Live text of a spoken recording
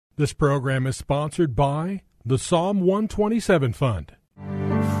This program is sponsored by the Psalm 127 Fund.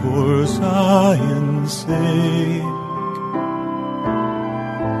 For Zion's sake,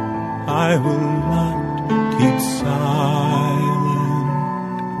 I will not keep silent.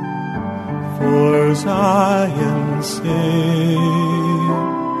 For Zion's sake,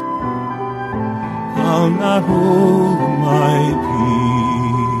 I'll not hold my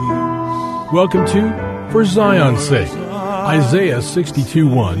peace. Welcome to For Zion's Sake. Isaiah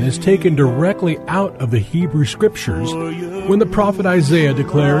 62:1 is taken directly out of the Hebrew Scriptures when the prophet Isaiah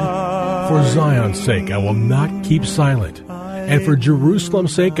declared, "For Zion's sake I will not keep silent, and for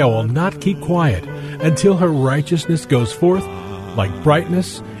Jerusalem's sake I will not keep quiet, until her righteousness goes forth like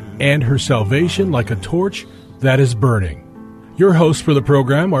brightness, and her salvation like a torch that is burning." Your hosts for the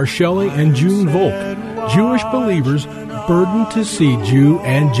program are Shelley and June Volk, Jewish believers burdened to see Jew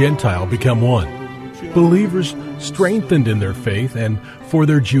and Gentile become one. Believers strengthened in their faith and for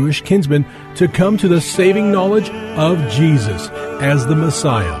their Jewish kinsmen to come to the saving knowledge of Jesus as the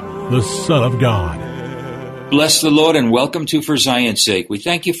Messiah, the Son of God. Bless the Lord and welcome to For Zion's Sake. We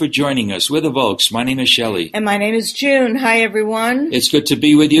thank you for joining us. We're the Volks. My name is Shelley. And my name is June. Hi, everyone. It's good to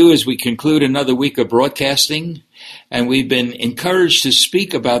be with you as we conclude another week of broadcasting. And we've been encouraged to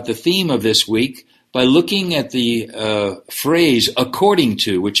speak about the theme of this week by looking at the phrase "according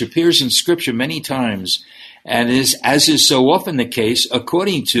to," which appears in Scripture many times, and as is so often the case,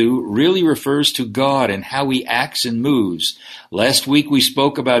 according to really refers to God and how He acts and moves. Last week we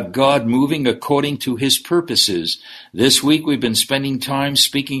spoke about God moving according to His purposes. This week we've been spending time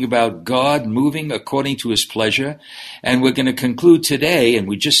speaking about God moving according to His pleasure, and we're going to conclude today, and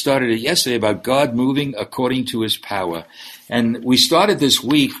we just started it yesterday, about God moving according to His power. And we started this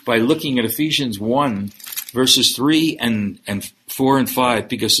week by looking at Ephesians 1, verses 3 and 4 and 5,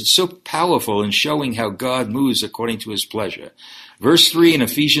 because it's so powerful in showing how God moves according to His pleasure. Verse 3 in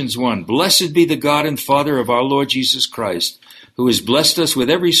Ephesians 1, "Blessed be the God and Father of our Lord Jesus Christ, who has blessed us with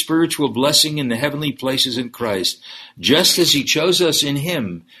every spiritual blessing in the heavenly places in Christ, just as He chose us in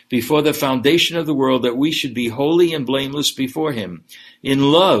Him before the foundation of the world, that we should be holy and blameless before Him.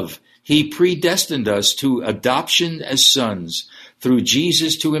 In love, He predestined us to adoption as sons, through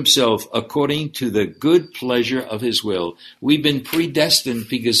Jesus to Himself, according to the good pleasure of His will." We've been predestined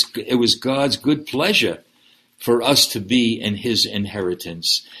because it was God's good pleasure for us to be in His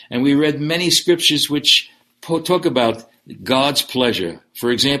inheritance. And we read many scriptures which talk about God's pleasure. For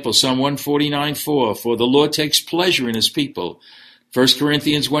example, Psalm 149:4, "For the Lord takes pleasure in His people." 1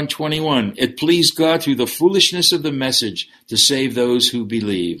 Corinthians 1:21, "It pleased God through the foolishness of the message to save those who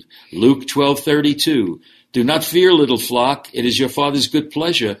believe." Luke 12:32, "Do not fear, little flock. It is your Father's good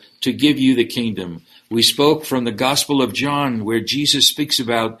pleasure to give you the kingdom." We spoke from the Gospel of John, where Jesus speaks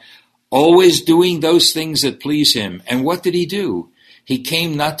about always doing those things that please Him. And what did He do? He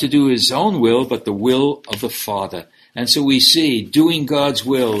came not to do His own will, but the will of the Father. And so we see doing God's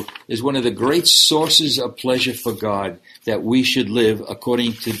will is one of the great sources of pleasure for God, that we should live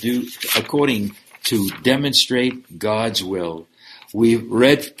according to demonstrate God's will. We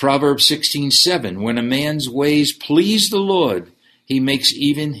read Proverbs 16:7, "When a man's ways please the Lord, He makes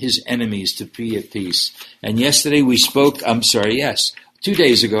even his enemies to be at peace." And yesterday 2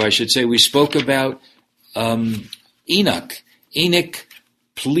 days ago, I should say, we spoke about Enoch. Enoch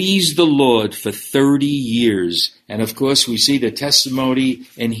pleased the Lord for 30 years. And of course, we see the testimony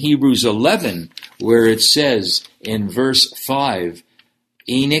in Hebrews 11, where it says in verse 5,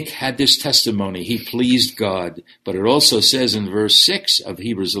 Enoch had this testimony, he pleased God. But it also says in verse 6 of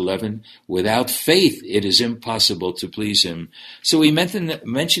Hebrews 11, "Without faith it is impossible to please Him." So we mentioned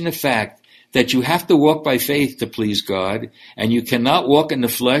the fact that you have to walk by faith to please God, and you cannot walk in the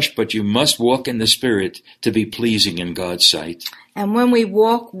flesh, but you must walk in the Spirit to be pleasing in God's sight. And when we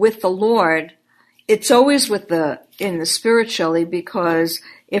walk with the Lord, it's always in the spiritually, because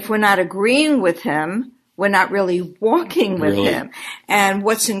if we're not agreeing with Him, we're not really walking with Him. And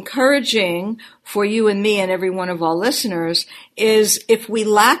what's encouraging for you and me and every one of our listeners is if we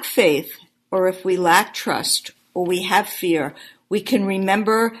lack faith, or if we lack trust, or we have fear, we can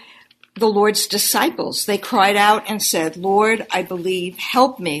remember the Lord's disciples. They cried out and said, "Lord, I believe,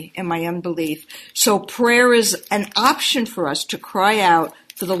 help me in my unbelief." So prayer is an option for us to cry out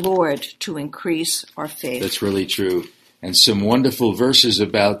for the Lord to increase our faith. That's really true. And some wonderful verses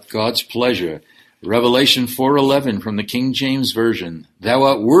about God's pleasure. Revelation 4:11 from the King James Version. "Thou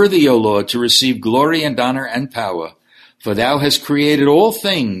art worthy, O Lord, to receive glory and honor and power, for Thou hast created all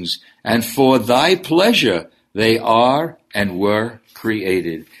things, and for Thy pleasure they are and were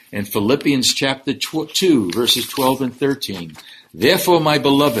created." In Philippians chapter 2, verses 12 and 13, "Therefore, my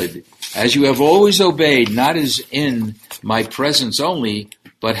beloved, as you have always obeyed, not as in my presence only,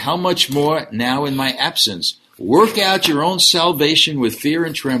 but how much more now in my absence? Work out your own salvation with fear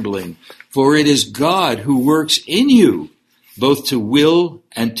and trembling, for it is God who works in you, both to will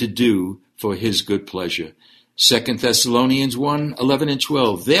and to do for his good pleasure. 2 Thessalonians 1, 11 and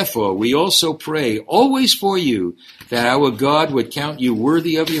 12. Therefore, we also pray always for you, that our God would count you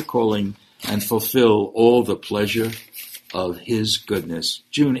worthy of your calling and fulfill all the pleasure of his goodness.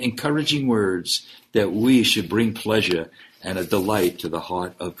 June, encouraging words that we should bring pleasure and a delight to the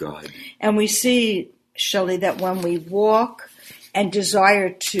heart of God. And we see, Shelley, that when we walk and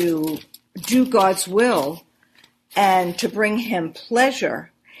desire to do God's will and to bring him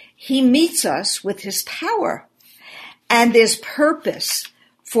pleasure, he meets us with his power. And there's purpose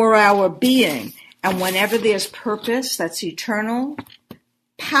for our being. And whenever there's purpose that's eternal,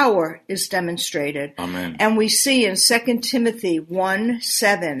 power is demonstrated. Amen. And we see in 2 Timothy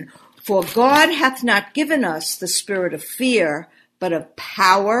 1:7, for God hath not given us the spirit of fear, but of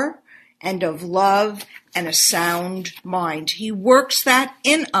power and of love and a sound mind. He works that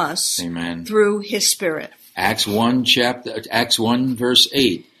in us. Amen. Through his Spirit. Acts 1 verse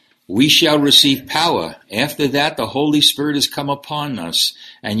 8. We shall receive power. After that, the Holy Spirit has come upon us,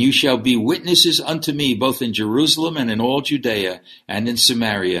 and you shall be witnesses unto me, both in Jerusalem and in all Judea and in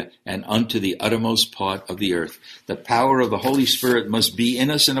Samaria and unto the uttermost part of the earth. The power of the Holy Spirit must be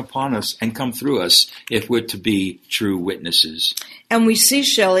in us and upon us and come through us if we're to be true witnesses. And we see,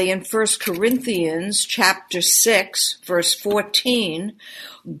 Shelley, in 1 Corinthians chapter 6, verse 14,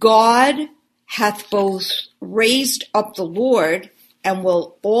 God hath both raised up the Lord and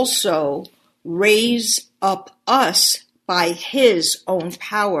will also raise up us by his own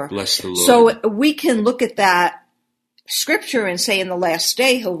power. Bless the Lord. So we can look at that scripture and say in the last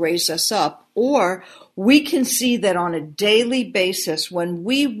day he'll raise us up, or we can see that on a daily basis when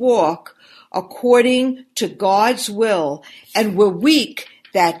we walk according to God's will and we're weak,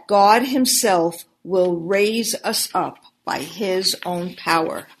 that God himself will raise us up by his own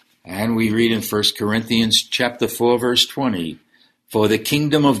power. And we read in 1 Corinthians chapter 4, verse 20, for the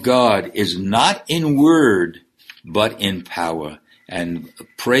kingdom of God is not in word, but in power. And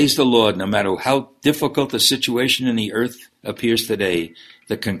praise the Lord, no matter how difficult the situation in the earth appears today,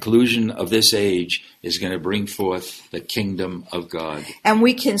 the conclusion of this age is going to bring forth the kingdom of God. And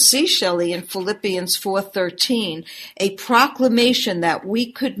we can see, Shelley, in Philippians 4:13, a proclamation that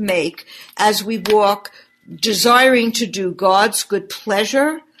we could make as we walk desiring to do God's good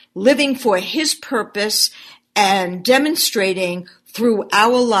pleasure, living for his purpose, and demonstrating through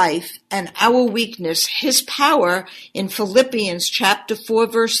our life and our weakness his power. In Philippians chapter 4,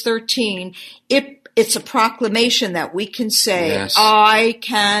 verse 13, it's a proclamation that we can say, yes, I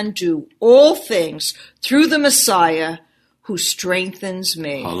can do all things through the Messiah who strengthens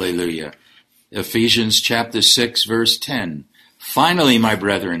me. Hallelujah. Ephesians chapter 6, verse 10. Finally, my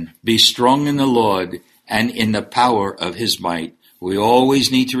brethren, be strong in the Lord and in the power of his might. We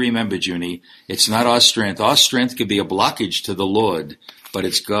always need to remember, Junie, it's not our strength. Our strength could be a blockage to the Lord, but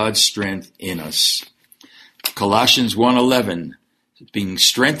it's God's strength in us. Colossians 1:11, being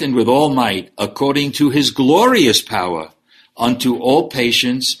strengthened with all might according to his glorious power, unto all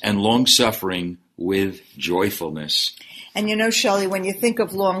patience and long-suffering with joyfulness. And you know, Shelley, when you think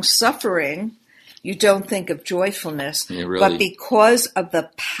of long-suffering, you don't think of joyfulness. Yeah, really. But because of the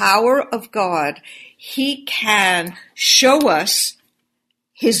power of God, he can show us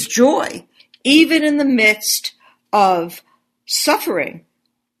his joy, even in the midst of suffering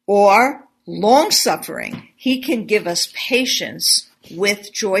or long suffering. He can give us patience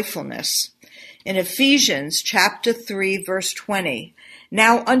with joyfulness. In Ephesians chapter 3, verse 20,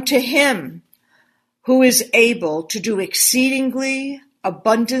 now unto him who is able to do exceedingly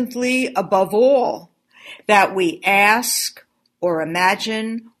abundantly above all that we ask or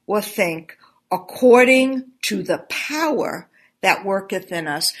imagine or think, according to the power that worketh in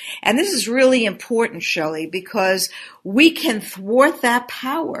us. And this is really important, Shelley, because we can thwart that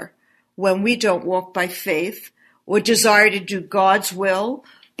power when we don't walk by faith or desire to do God's will,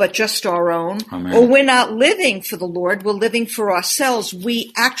 but just our own. Amen. Or we're not living for the Lord, we're living for ourselves.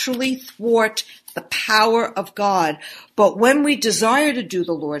 We actually thwart the power of God. But when we desire to do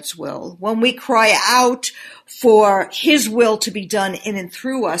the Lord's will, when we cry out for his will to be done in and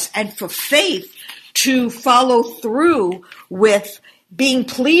through us, and for faith to follow through with being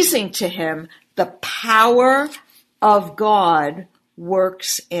pleasing to him, the power of God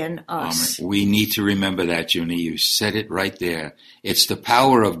works in us. Amen. We need to remember that, Junie. You said it right there. It's the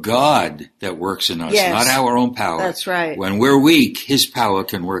power of God that works in us, yes, not our own power. That's right. When we're weak, his power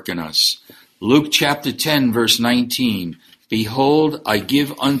can work in us. Luke chapter 10, verse 19, behold, I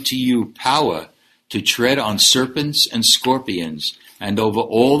give unto you power to tread on serpents and scorpions, and over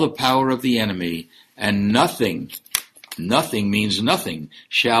all the power of the enemy, and nothing means nothing,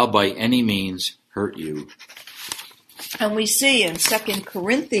 shall by any means hurt you. And we see in 2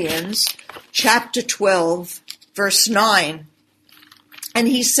 Corinthians chapter 12, verse 9, and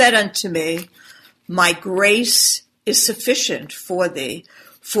he said unto me, my grace is sufficient for thee,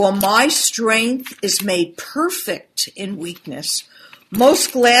 for my strength is made perfect in weakness.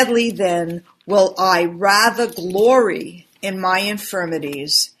 Most gladly then will I rather glory in my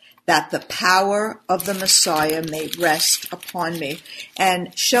infirmities, that the power of the Messiah may rest upon me.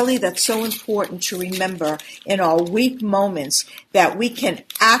 And Shelley, that's so important to remember in our weak moments, that we can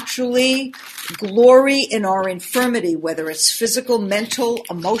actually glory in our infirmity, whether it's physical, mental,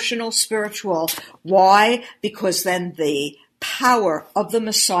 emotional, spiritual. Why? Because then the power of the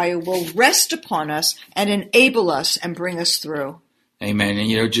Messiah will rest upon us and enable us and bring us through. Amen.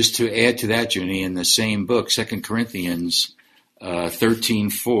 And, just to add to that, Junie, in the same book, 2 Corinthians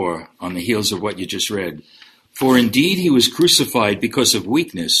 13:4, on the heels of what you just read, for indeed he was crucified because of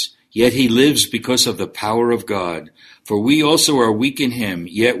weakness, yet he lives because of the power of God. For we also are weak in him,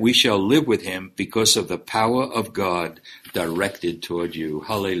 yet we shall live with him because of the power of God directed toward you.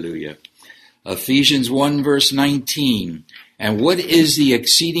 Hallelujah. Ephesians 1 verse 19, and what is the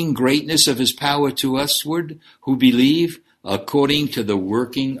exceeding greatness of his power to usward who believe? According to the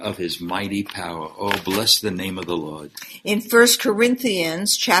working of his mighty power. Oh, bless the name of the Lord. In 1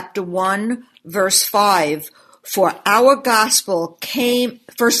 Corinthians chapter 1, verse 5, for our gospel came,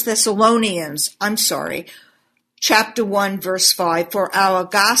 1 Thessalonians, chapter 1, verse 5, for our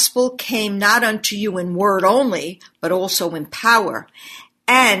gospel came not unto you in word only, but also in power,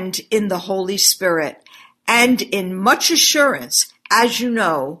 and in the Holy Spirit, and in much assurance, as you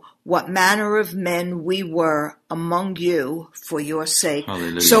know, what manner of men we were among you for your sake.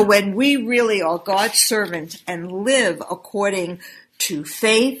 Hallelujah. So when we really are God's servant and live according to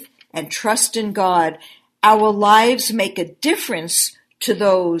faith and trust in God, our lives make a difference to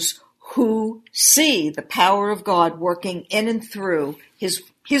those who see the power of God working in and through his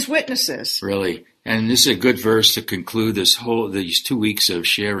witnesses. Really. And this is a good verse to conclude these 2 weeks of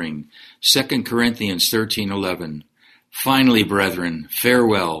sharing. 2 Corinthians 13:11. Finally, brethren,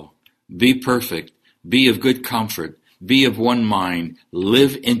 farewell. Be perfect, be of good comfort, be of one mind,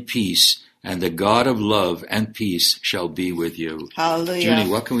 live in peace, and the God of love and peace shall be with you. Hallelujah. Junie,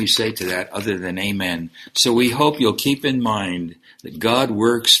 what can we say to that other than amen? So we hope you'll keep in mind that God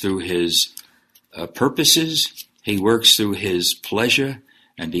works through his purposes, he works through his pleasure,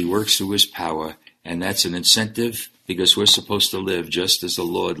 and he works through his power. And that's an incentive because we're supposed to live just as the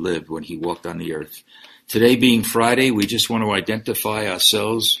Lord lived when he walked on the earth. Today being Friday, we just want to identify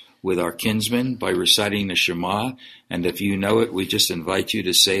ourselves with our kinsmen by reciting the Shema. And if you know it, we just invite you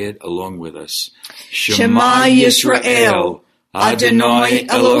to say it along with us. Shema Yisrael, Adonai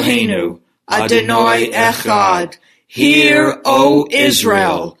Eloheinu, Adonai Echad. Hear, O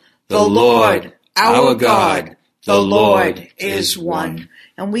Israel, the Lord, our God, the Lord is one.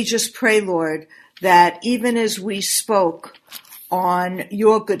 And we just pray, Lord, that even as we spoke on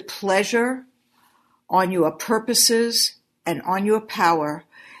your good pleasure, on your purposes, and on your power,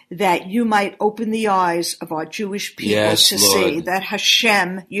 that you might open the eyes of our Jewish people to see that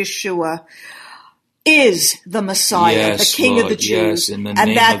Hashem, Yeshua, is the Messiah, the King of the Jews, and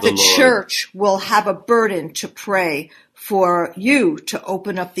that the church will have a burden to pray for you to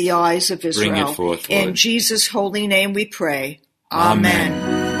open up the eyes of Israel. Bring it forth, Lord. In Jesus' holy name we pray. Amen.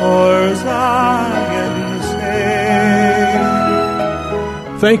 For Zion's sake.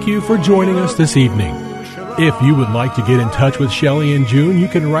 Thank you for joining us this evening. If you would like to get in touch with Shelley and June, you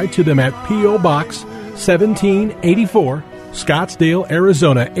can write to them at P.O. Box 1784, Scottsdale,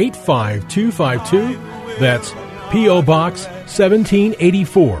 Arizona 85252. That's P.O. Box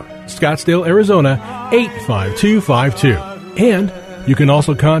 1784, Scottsdale, Arizona 85252. And you can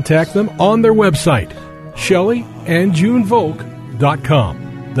also contact them on their website,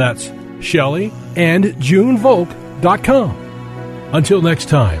 ShelleyandJuneVolk.com. That's ShelleyandJuneVolk.com. Until next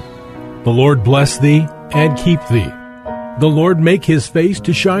time, the Lord bless thee and keep thee. The Lord make his face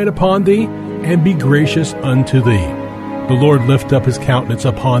to shine upon thee and be gracious unto thee. The Lord lift up his countenance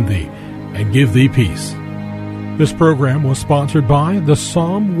upon thee and give thee peace. This program was sponsored by the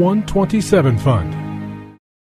Psalm 127 Fund.